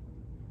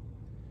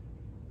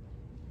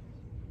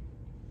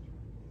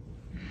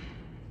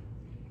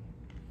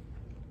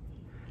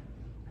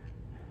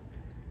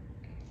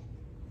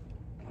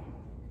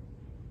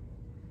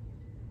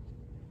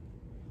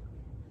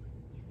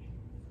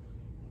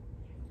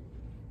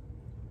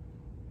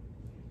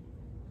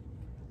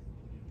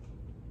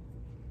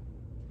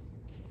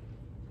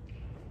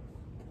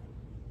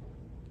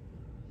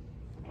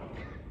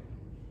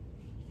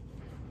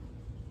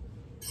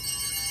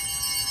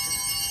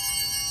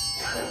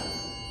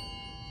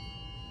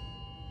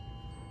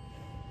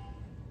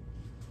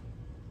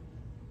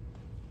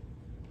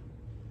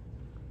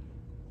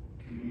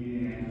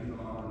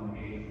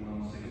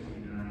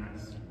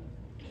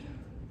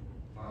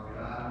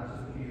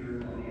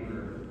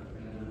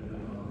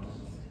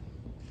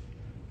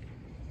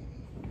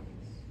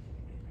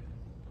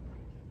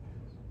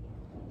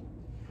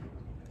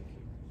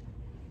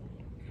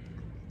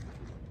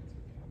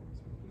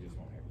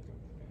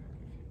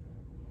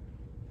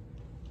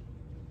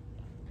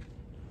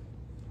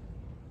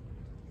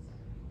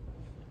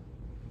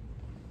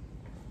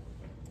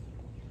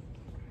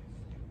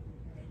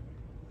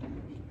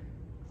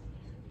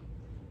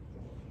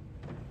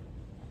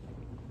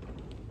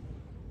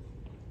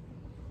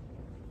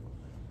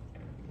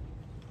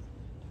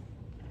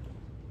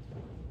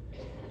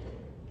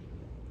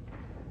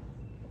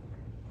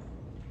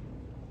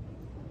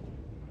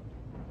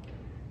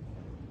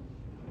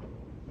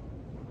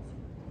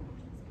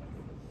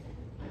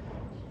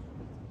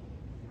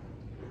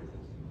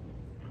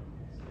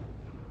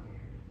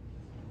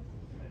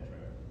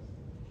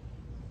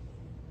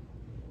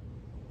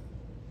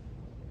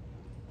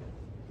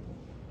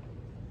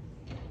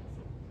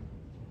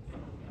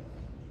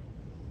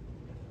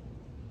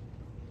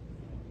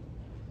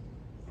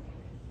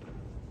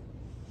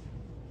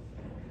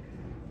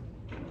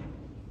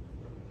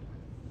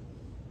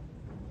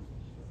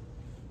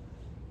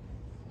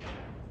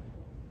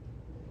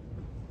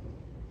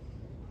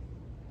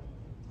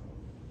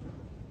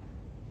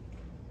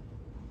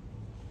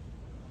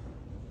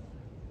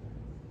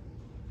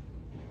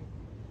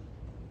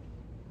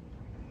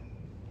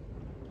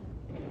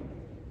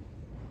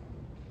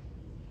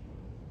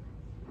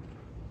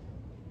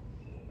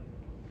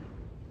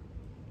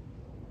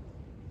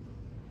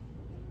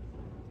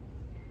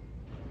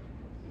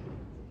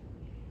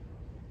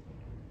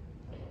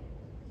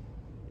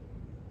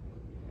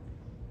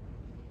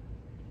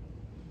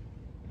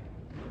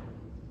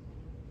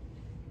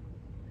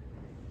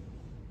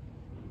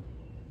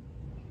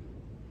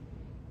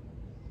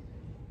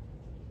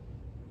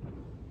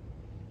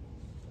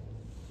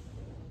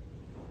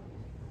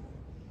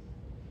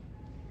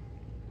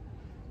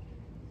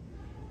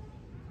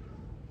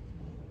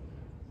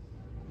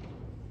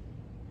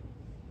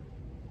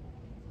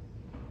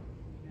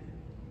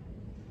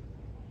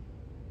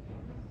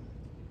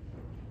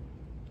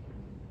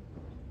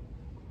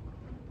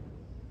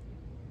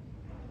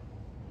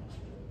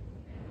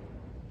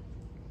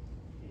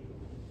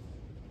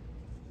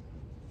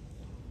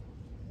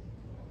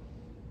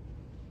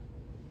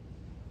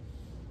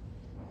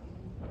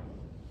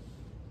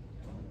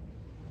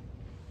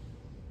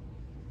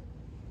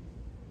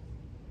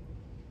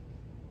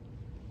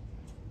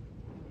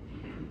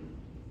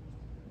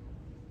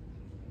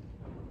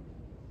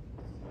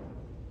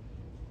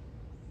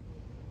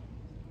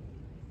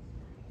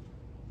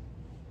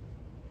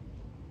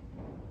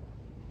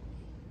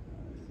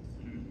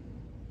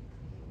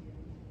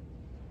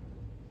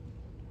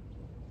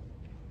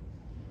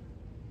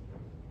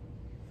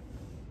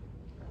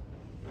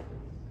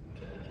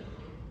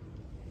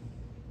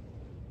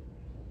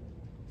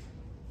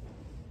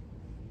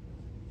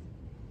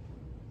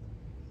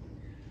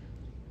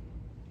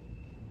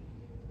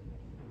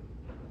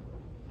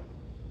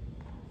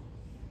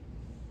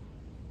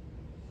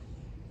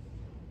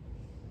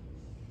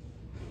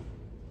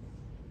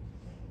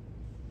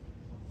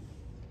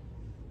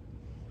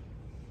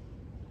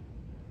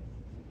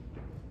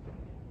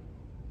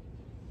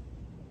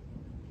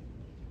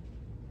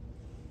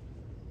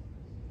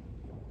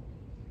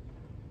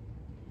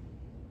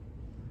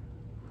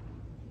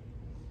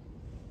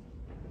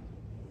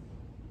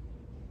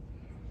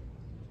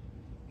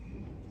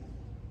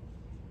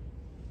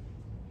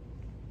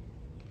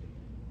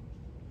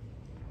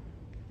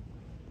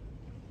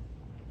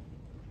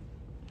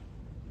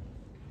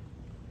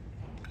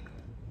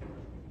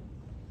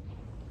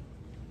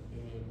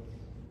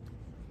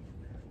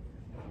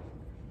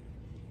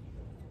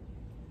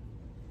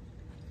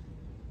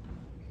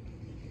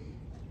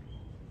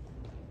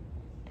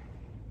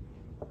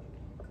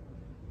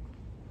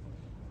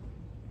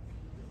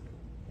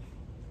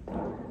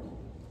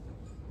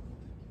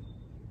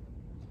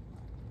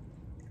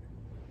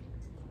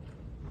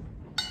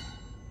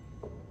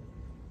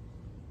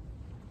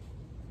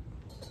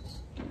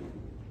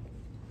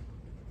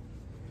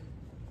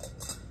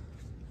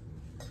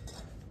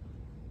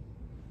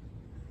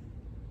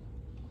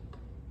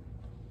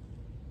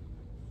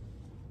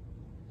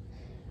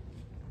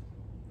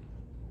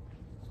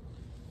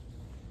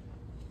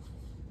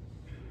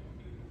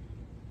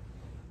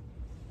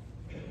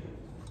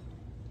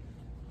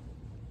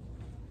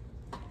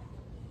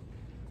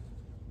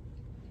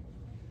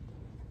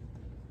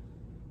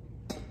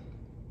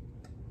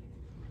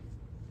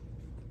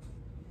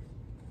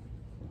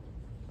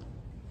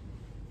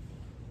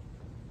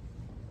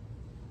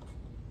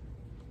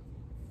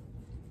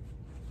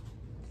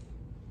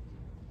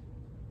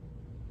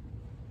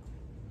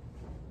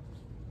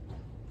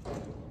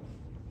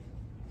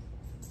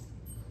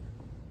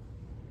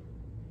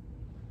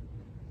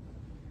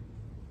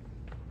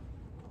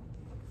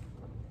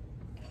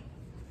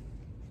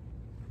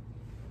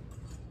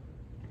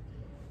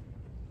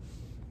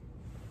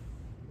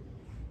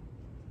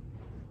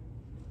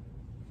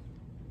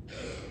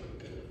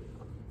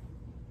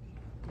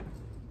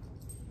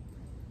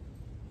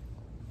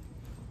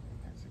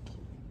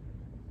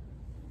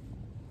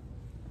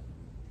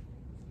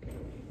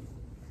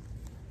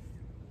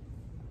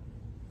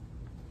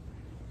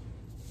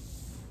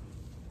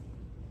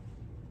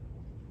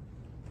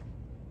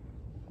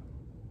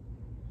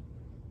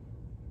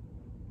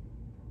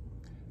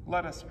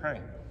 Let us pray.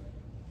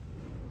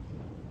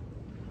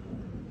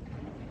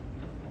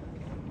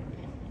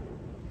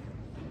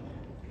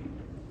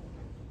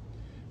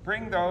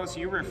 Bring those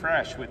you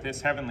refresh with this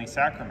heavenly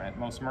sacrament,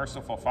 most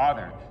merciful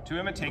Father, to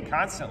imitate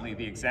constantly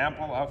the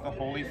example of the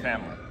Holy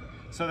Family,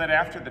 so that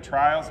after the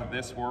trials of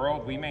this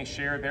world we may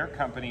share their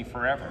company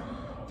forever.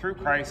 Through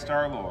Christ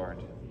our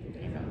Lord.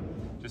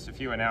 Amen. Just a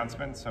few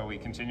announcements. So we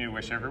continue to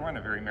wish everyone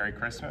a very Merry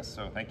Christmas.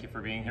 So thank you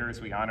for being here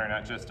as we honor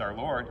not just our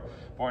Lord,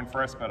 born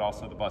for us, but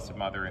also the Blessed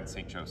Mother and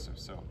St. Joseph.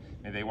 So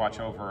may they watch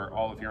over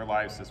all of your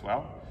lives as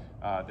well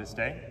this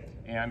day.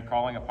 And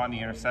calling upon the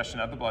intercession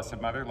of the Blessed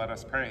Mother, let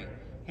us pray.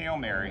 Hail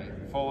Mary,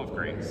 full of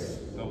grace,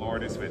 the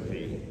Lord is with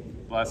thee.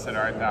 Blessed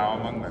art thou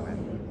among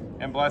women,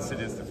 and blessed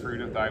is the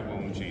fruit of thy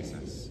womb,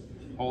 Jesus.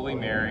 Holy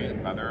Mary,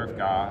 Mother of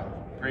God,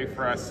 pray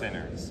for us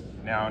sinners,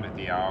 now and at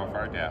the hour of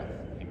our death.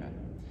 Amen.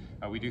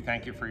 We do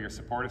thank you for your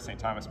support of St.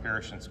 Thomas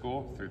Parish and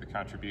School through the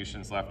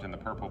contributions left in the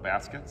purple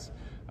baskets.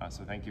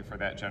 So thank you for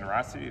that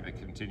generosity that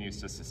continues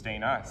to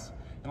sustain us.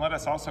 And let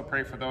us also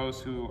pray for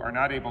those who are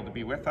not able to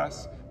be with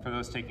us, for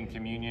those taking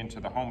communion to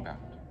the homebound.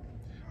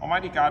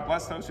 Almighty God,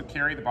 bless those who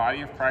carry the body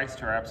of Christ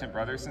to our absent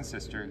brothers and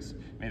sisters.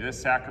 May this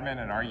sacrament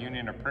and our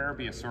union of prayer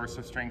be a source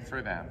of strength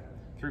for them.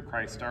 Through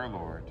Christ our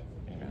Lord.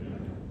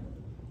 Amen.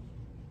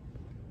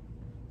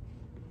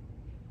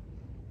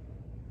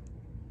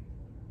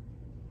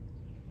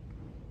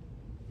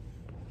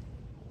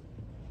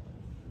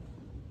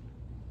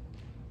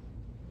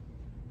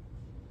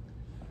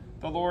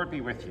 The Lord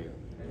be with you.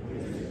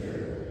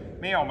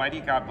 May Almighty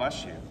God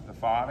bless you, the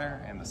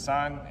Father, and the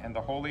Son, and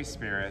the Holy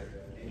Spirit.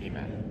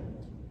 Amen.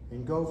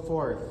 And go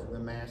forth, the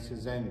Mass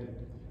is ended.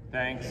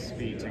 Thanks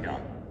be to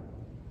God.